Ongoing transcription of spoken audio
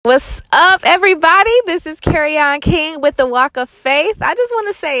What's up, everybody? This is Carrie On King with the Walk of Faith. I just want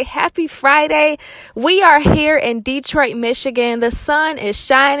to say happy Friday. We are here in Detroit, Michigan. The sun is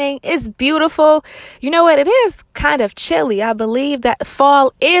shining. It's beautiful. You know what? It is kind of chilly. I believe that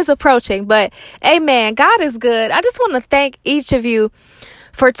fall is approaching, but amen. God is good. I just want to thank each of you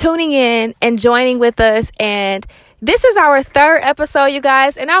for tuning in and joining with us. And this is our third episode, you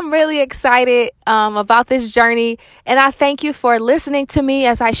guys, and I'm really excited about this journey. And I thank you for listening to me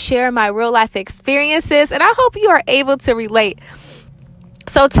as I share my real life experiences. And I hope you are able to relate.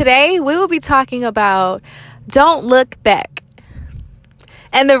 So today we will be talking about Don't Look Back.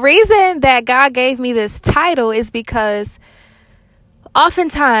 And the reason that God gave me this title is because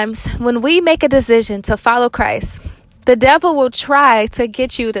oftentimes when we make a decision to follow Christ, the devil will try to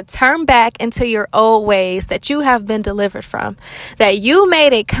get you to turn back into your old ways that you have been delivered from, that you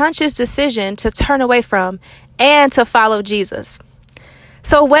made a conscious decision to turn away from and to follow Jesus.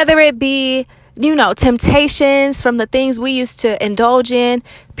 So whether it be, temptations from the things we used to indulge in,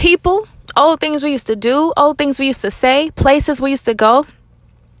 people, old things we used to do, old things we used to say, places we used to go,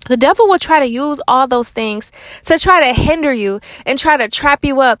 the devil will try to use all those things to try to hinder you and try to trap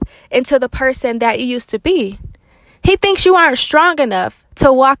you up into the person that you used to be. He thinks you aren't strong enough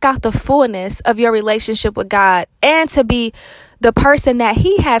to walk out the fullness of your relationship with God and to be the person that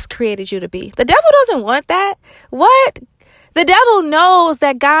he has created you to be. The devil doesn't want that. What? The devil knows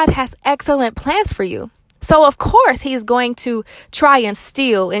that God has excellent plans for you. So, of course, he's going to try and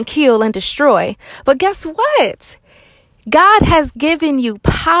steal and kill and destroy. But guess what? God has given you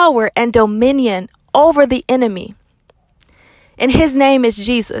power and dominion over the enemy. And his name is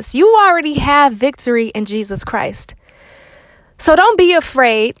Jesus. You already have victory in Jesus Christ. So don't be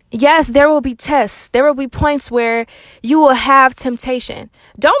afraid. Yes, there will be tests. There will be points where you will have temptation.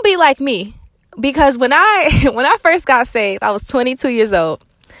 Don't be like me. Because when I first got saved, I was 22 years old.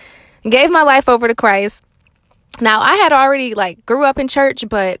 Gave my life over to Christ. Now, I had already grew up in church,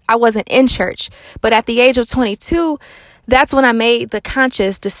 but I wasn't in church. But at the age of 22, that's when I made the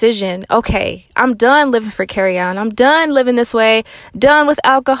conscious decision. Okay, I'm done living for Carrie On. I'm done living this way. Done with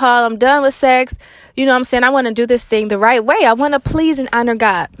alcohol. I'm done with sex. You know what I'm saying? I want to do this thing the right way. I want to please and honor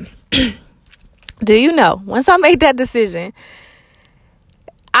God. Do you know, once I made that decision,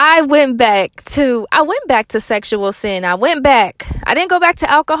 I went back to sexual sin. I didn't go back to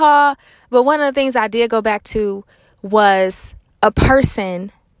alcohol, but one of the things I did go back to was a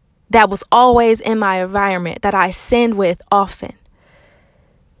person that was always in my environment that I sinned with often.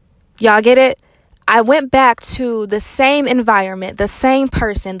 Y'all get it? I went back to the same environment, the same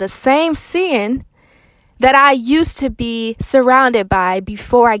person, the same sin that I used to be surrounded by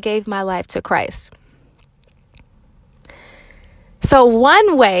before I gave my life to Christ. So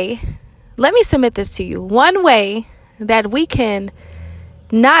one way, let me submit this to you. One way that we can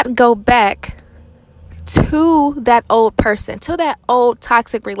not go back to that old person, to that old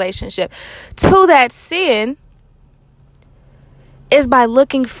toxic relationship, to that sin is by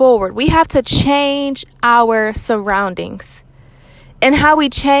looking forward. We have to change our surroundings. And how we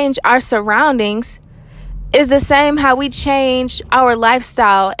change our surroundings is the same how we change our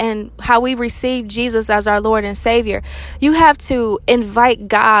lifestyle and how we receive Jesus as our Lord and Savior. You have to invite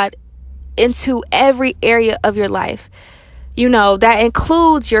God into every area of your life. That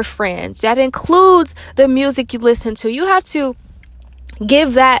includes your friends. That includes the music you listen to. You have to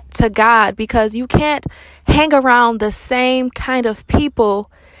give that to God because you can't hang around the same kind of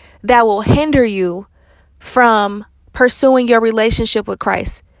people that will hinder you from pursuing your relationship with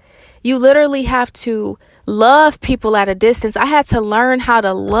Christ. You literally have to love people at a distance. I had to learn how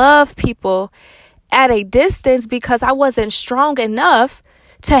to love people at a distance because I wasn't strong enough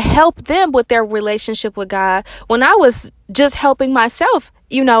to help them with their relationship with God when I was just helping myself,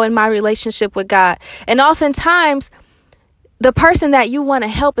 in my relationship with God. And oftentimes, the person that you want to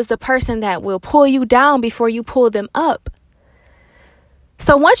help is the person that will pull you down before you pull them up.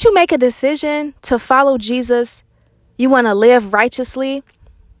 So once you make a decision to follow Jesus, you want to live righteously,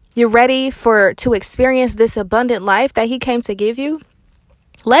 you're ready to experience this abundant life that he came to give you,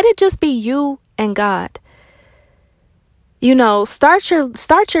 let it just be you and God. Start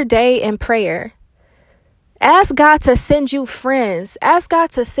your day in prayer. Ask God to send you friends. Ask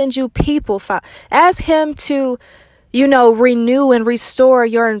God to send you people. Ask him to, renew and restore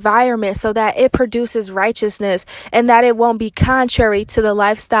your environment so that it produces righteousness and that it won't be contrary to the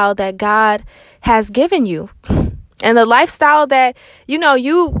lifestyle that God has given you and the lifestyle that,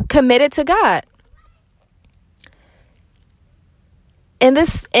 you committed to God.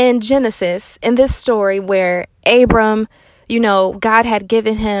 In Genesis, in this story where Abram, God had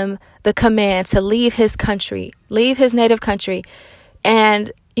given him the command to leave his country, leave his native country,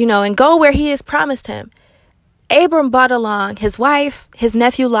 and and go where he has promised him. Abram brought along his wife, his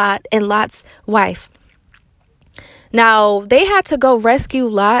nephew Lot, and Lot's wife. Now, they had to go rescue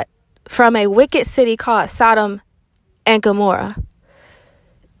Lot from a wicked city called Sodom and Gomorrah.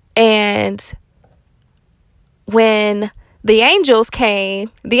 And when the angels came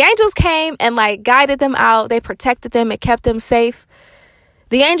and guided them out. They protected them and kept them safe.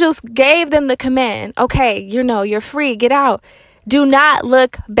 The angels gave them the command. Okay, you're free. Get out. Do not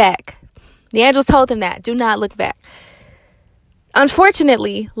look back. The angels told them that. Do not look back.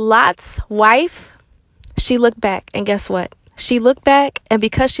 Unfortunately, Lot's wife, she looked back. And guess what? She looked back. And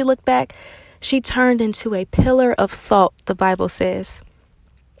because she looked back, she turned into a pillar of salt, the Bible says.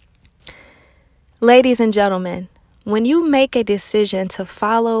 Ladies and gentlemen, when you make a decision to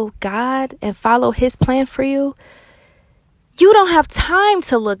follow God and follow his plan for you, you don't have time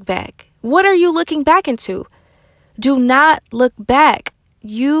to look back. What are you looking back into? Do not look back.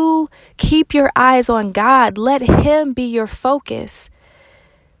 You keep your eyes on God. Let him be your focus.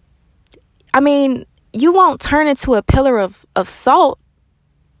 You won't turn into a pillar of salt.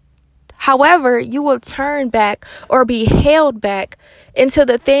 However, you will turn back or be held back into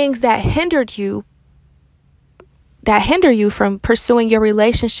the things that hinder you from pursuing your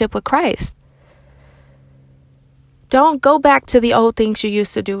relationship with Christ. Don't go back to the old things you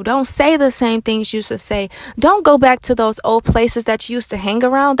used to do. Don't say the same things you used to say. Don't go back to those old places that you used to hang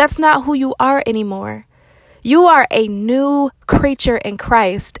around. That's not who you are anymore. You are a new creature in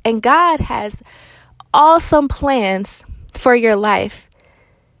Christ, and God has awesome plans for your life.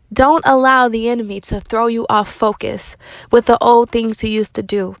 Don't allow the enemy to throw you off focus with the old things you used to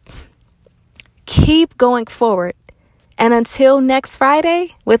do. Keep going forward. And until next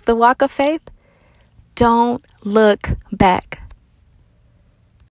Friday with the Walk of Faith, don't look back.